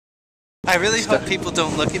I really hope people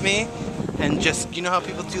don't look at me and just, you know how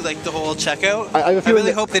people do like the whole checkout? I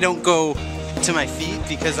really hope they don't go to my feet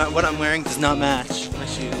because what I'm wearing does not match my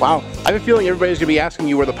shoes. Wow. I have a feeling everybody's going to be asking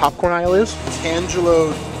you where the popcorn aisle is.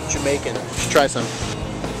 Tangelo Jamaican. You should try some.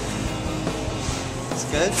 It's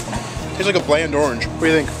good? Tastes like a bland orange. What do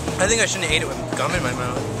you think? I think I shouldn't have ate it with gum in my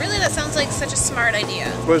mouth. Really, that sounds like such a smart idea.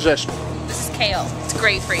 What is this? This is kale. It's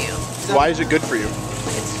great for you. Why is it good for you?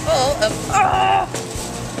 It's full of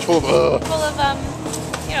It's full of full of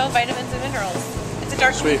you know, vitamins and minerals. It's a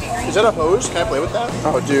dark Sweet. ingredient. Is that a hose? Can I play with that?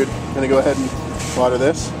 Oh, dude. I'm gonna go ahead and water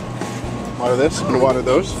this. Water this. I'm gonna water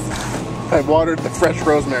those. I watered the fresh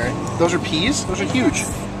rosemary. Those are peas? Those are huge. You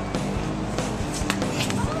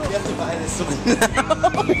have to buy this one now.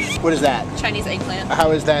 What is that? Chinese eggplant.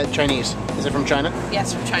 How is that Chinese? Is it from China?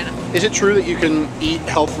 Yes, from China. Is it true that you can eat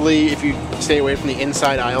healthily if you stay away from the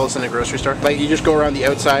inside aisles in a grocery store? Like you just go around the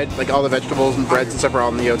outside, like all the vegetables and breads and stuff are all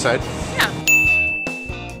on the outside? Yeah.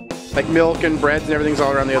 Like milk and breads and everything's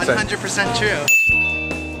all around the outside? 100% true.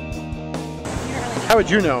 How would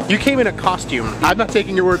you know? You came in a costume. I'm not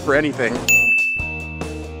taking your word for anything.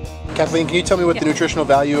 Kathleen, can you tell me what the nutritional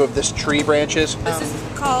value of this tree branch is? This is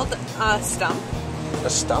called a stump. A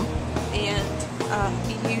stump? And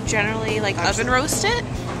you generally like oven roast it.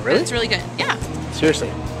 Really? It's really good. Yeah.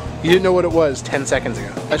 Seriously. You didn't know what it was 10 seconds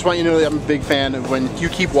ago. I just want you to know that I'm a big fan of when you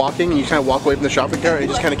keep walking and you kind of walk away from the shopping cart and it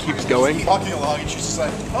just kind of keeps going. Walking along and she's just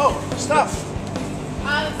like, oh, stuff.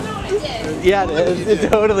 That's not what I did. Yeah, it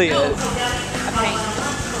totally is. Okay.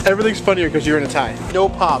 Everything's funnier because you're in a tie. No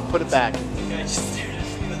pop, put it back.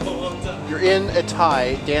 You're in a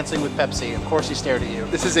tie, dancing with Pepsi. Of course he stared at you.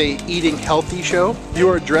 This is a eating healthy show. You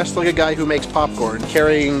are dressed like a guy who makes popcorn,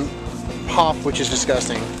 carrying pop, which is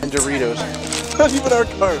disgusting, and Doritos. Not even our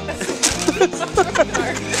car.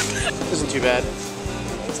 This isn't too bad.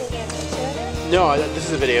 No, this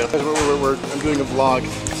is a video. I'm doing a vlog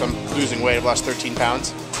because I'm losing weight. I've lost 13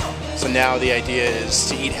 pounds. So now the idea is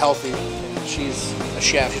to eat healthy. She's a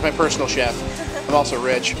chef. She's my personal chef. I'm also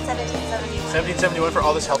rich. 1771 for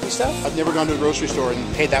all this healthy stuff? I've never gone to a grocery store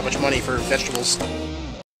and paid that much money for vegetables.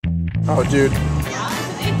 Oh, dude.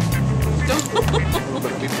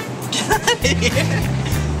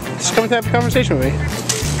 Just come and have a conversation with me.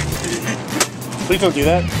 Please don't do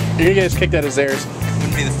that. You're gonna get us kicked out of Zehrs.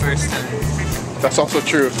 Wouldn't be the first time. That's also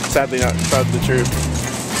true. Sadly not the truth.